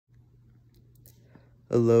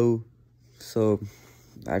Hello. So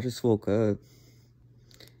I just woke up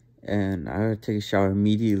and I gotta take a shower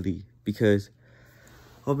immediately because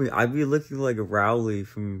I'd be looking like a Rowley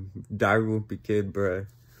from Diary of a Kid, bruh.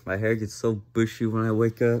 My hair gets so bushy when I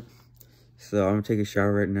wake up. So I'm gonna take a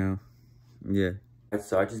shower right now. Yeah.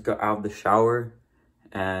 So I just got out of the shower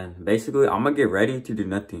and basically I'm gonna get ready to do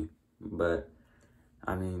nothing. But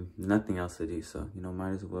I mean, nothing else to do, so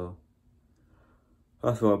might as well.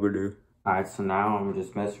 That's what I'm gonna do. Alright, so now I'm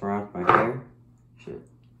just messing around with my hair. Shit.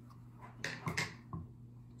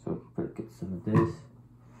 So get some of this.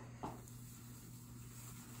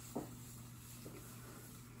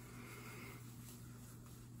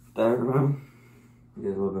 That one. Get a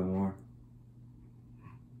little bit more.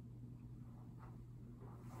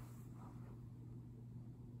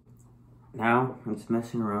 Now I'm just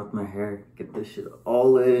messing around with my hair. Get this shit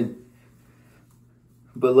all in.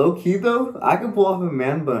 But low key though, I can pull off a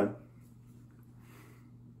man bun.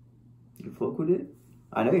 You fuck with it?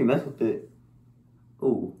 I know you mess with it.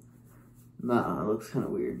 Oh, nah, it looks kind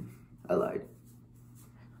of weird. I lied.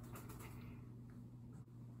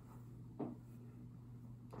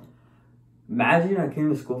 Imagine I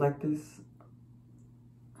came to school like this.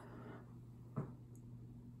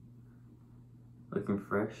 Looking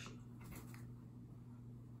fresh.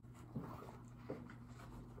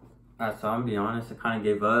 Alright, so I'm gonna be honest, I kind of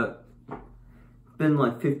gave up. It's been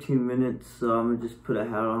like 15 minutes, so I'm gonna just put a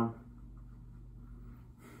hat on.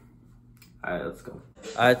 Alright, let's go.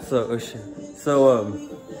 Alright, so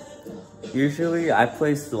usually I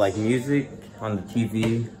play like music on the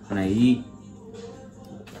TV when I eat,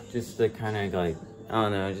 just to kind of like, I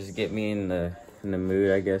don't know, just get me in the mood,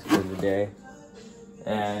 I guess, for the day.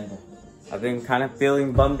 And I've been kind of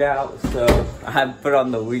feeling bummed out, so I put on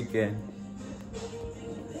The Weeknd.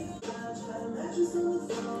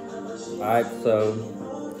 Alright, so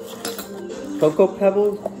Cocoa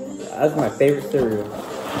Pebbles, that's my favorite cereal.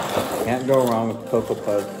 Can't go wrong with Cocoa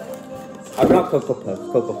Puffs. I'm not Cocoa Puffs,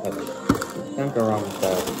 Cocoa Pebbles. Can't go wrong with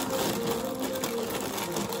that.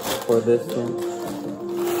 For this one,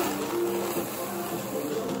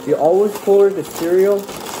 you always pour the cereal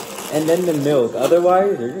and then the milk.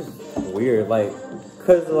 Otherwise, they're just weird. Like,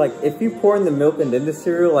 cause like if you pour in the milk and then the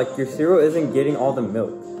cereal, like your cereal isn't getting all the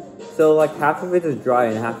milk. So like half of it is dry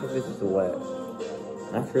and half of it is wet.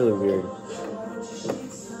 That's really weird.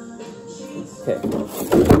 Okay.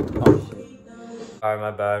 Oh shit. Alright,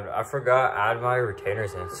 my bad. I forgot to add my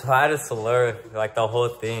retainers in. So I had to slur like the whole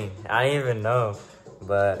thing. I didn't even know.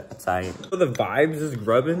 But it's alright. So the vibes is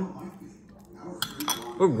grubbing.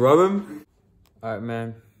 We're grubbing. Alright,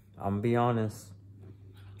 man. I'm gonna be honest.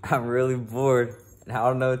 I'm really bored. And I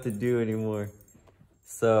don't know what to do anymore.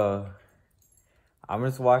 So I'm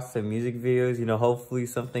gonna just watch some music videos, hopefully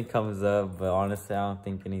something comes up, but honestly, I don't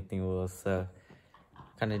think anything will, so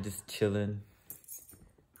kind of just chilling.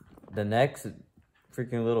 The next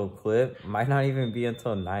freaking little clip might not even be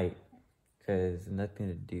until night, because nothing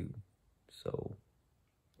to do, so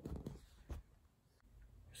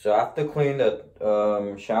I have to clean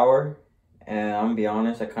the shower, and I'm gonna be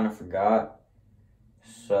honest, I kind of forgot,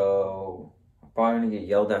 so I'm probably gonna get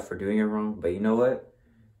yelled at for doing it wrong, but you know what?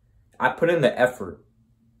 I put in the effort.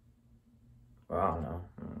 Well, I don't know.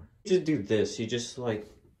 You just do this. You just like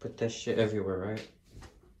put that shit everywhere, right?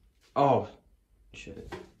 Oh,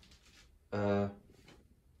 shit. I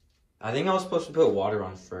think I was supposed to put water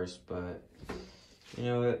on first, but you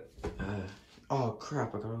know what? Oh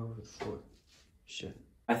crap! I got it over the floor. Shit.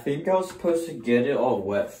 I think I was supposed to get it all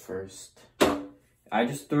wet first. I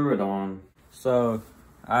just threw it on. So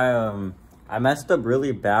I messed up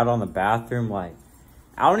really bad on the bathroom, like.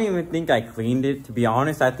 I don't even think I cleaned it, to be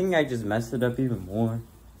honest. I think I just messed it up even more.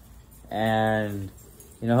 And,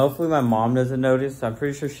 hopefully my mom doesn't notice. I'm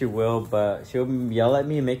pretty sure she will, but she'll yell at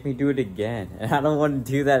me and make me do it again. And I don't want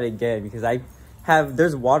to do that again because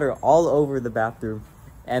there's water all over the bathroom.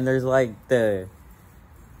 And there's like the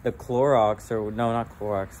Clorox, or no, not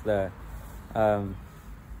Clorox, the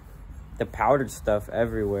powdered stuff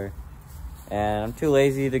everywhere. And I'm too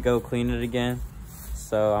lazy to go clean it again.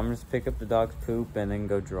 So I'm just pick up the dog's poop and then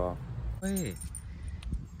go draw. Wait.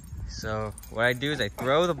 So what I do is I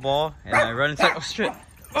throw the ball and I run inside. Oh shit!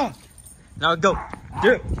 Oh, now go.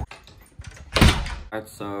 Do it. Alright,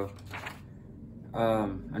 so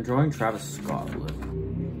I'm drawing Travis Scott. Look.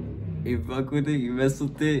 You fuck with it, you mess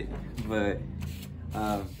with it, but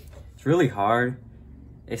it's really hard,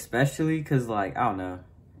 especially because like I don't know.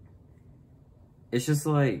 It's just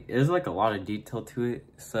like there's like a lot of detail to it,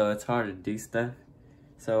 so it's hard to do stuff.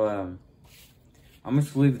 So, I'm gonna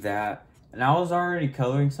just leave that. And I was already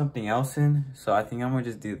coloring something else in, so I think I'm gonna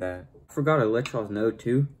just do that. I forgot to let y'all know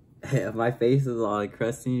too. my face is all like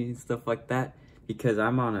crusty and stuff like that because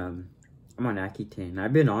I'm on Accutane.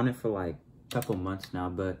 I've been on it for like a couple months now,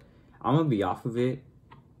 but I'm gonna be off of it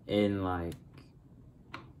in like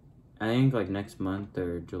I think like next month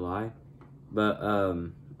or July. But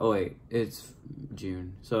oh wait, it's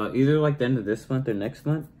June. So either like the end of this month or next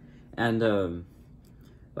month. And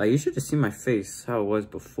like you should have seen my face how it was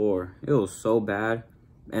before. It was so bad.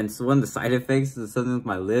 And so one of the side effects is something with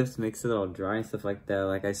my lips makes it all dry and stuff like that.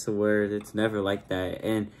 Like I swear it's never like that.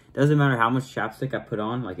 And it doesn't matter how much chapstick I put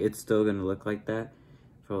on, like it's still gonna look like that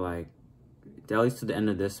for like at least to the end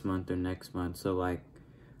of this month or next month. So like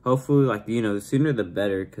hopefully like you know the sooner the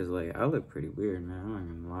better, because like I look pretty weird, man. I'm not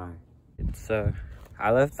gonna lie. It's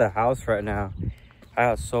I left the house right now. I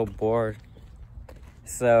got so bored.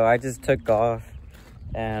 So I just took off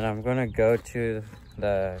and I'm gonna go to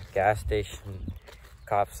the gas station,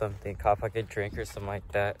 cop like a drink or something like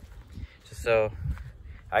that, just so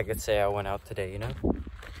I could say I went out today, you know?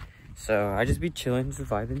 So I just be chilling, just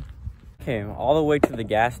vibing. Came all the way to the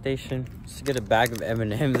gas station just to get a bag of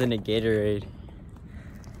M&Ms and a Gatorade.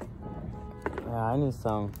 Yeah, I need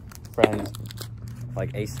some friends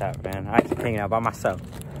like ASAP, man. I keep hanging out by myself,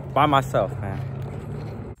 man.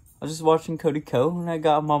 I was just watching Cody Co and I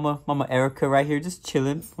got Mama Erica right here just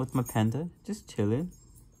chilling with my panda, just chilling.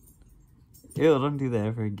 Ew, don't do that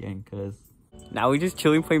ever again, cuz. Now we just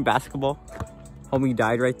chilling playing basketball. Homie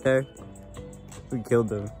died right there. We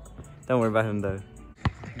killed him. Don't worry about him though.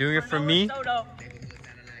 Doing it for me?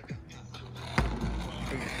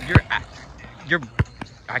 You're,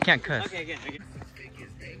 I can't cuss. Okay, again.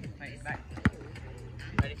 Wait, back.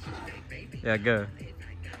 Ready? Yeah, go.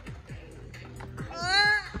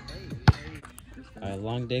 Alright,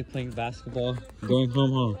 long day playing basketball. Going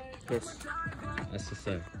home. Yes. That's the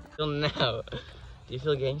same. Now, do you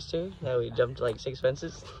feel gangster that we jumped like 6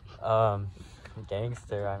 fences?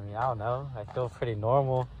 Gangster, I mean, I don't know. I feel pretty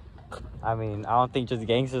normal. I mean, I don't think just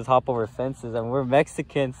gangsters hop over fences. I mean, we're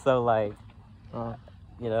Mexicans, so like,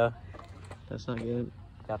 you know. That's not good.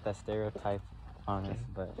 Got that stereotype on us,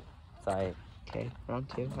 but it's alright. Okay, round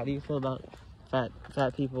 2. How do you feel about fat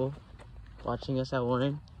people watching us at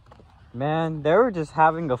Warren? Man, they were just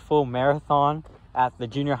having a full marathon at the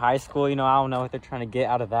junior high school. You know, I don't know what they're trying to get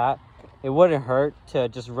out of that. It wouldn't hurt to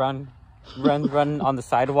just run on the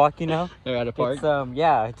sidewalk, you know. They're at a park. It's,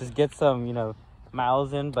 yeah, just get some, you know,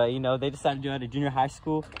 miles in. But you know, they decided to do it at a junior high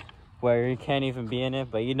school where you can't even be in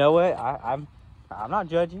it. But you know what? I'm not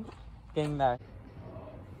judging. Getting that.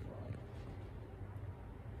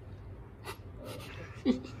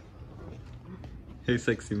 Hey,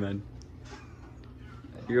 sexy man.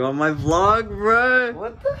 You're on my vlog, bro.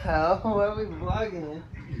 What the hell? Why are we vlogging?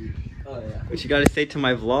 Oh yeah. What you gotta say to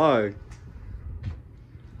my vlog?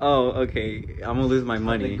 Oh, okay. I'm gonna lose my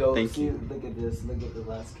money. Thank you. Look at this. Look at the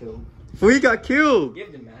last kill. Who got killed?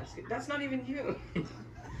 Give the mask. That's not even you.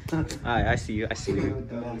 Alright, I see you. I see you. With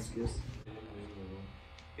the mask.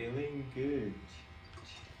 Feeling good.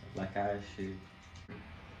 Like I should.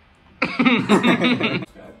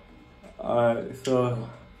 Alright, so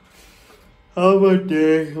how about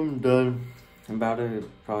day? I'm done. I'm about to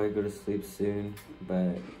probably go to sleep soon,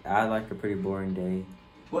 but I had like a pretty boring day.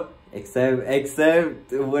 What?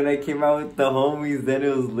 Except when I came out with the homies, then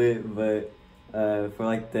it was lit. But for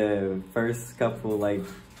like the first couple like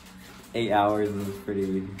 8 hours, it was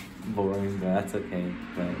pretty boring. But that's okay.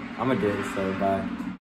 But I'm gonna do it. So bye.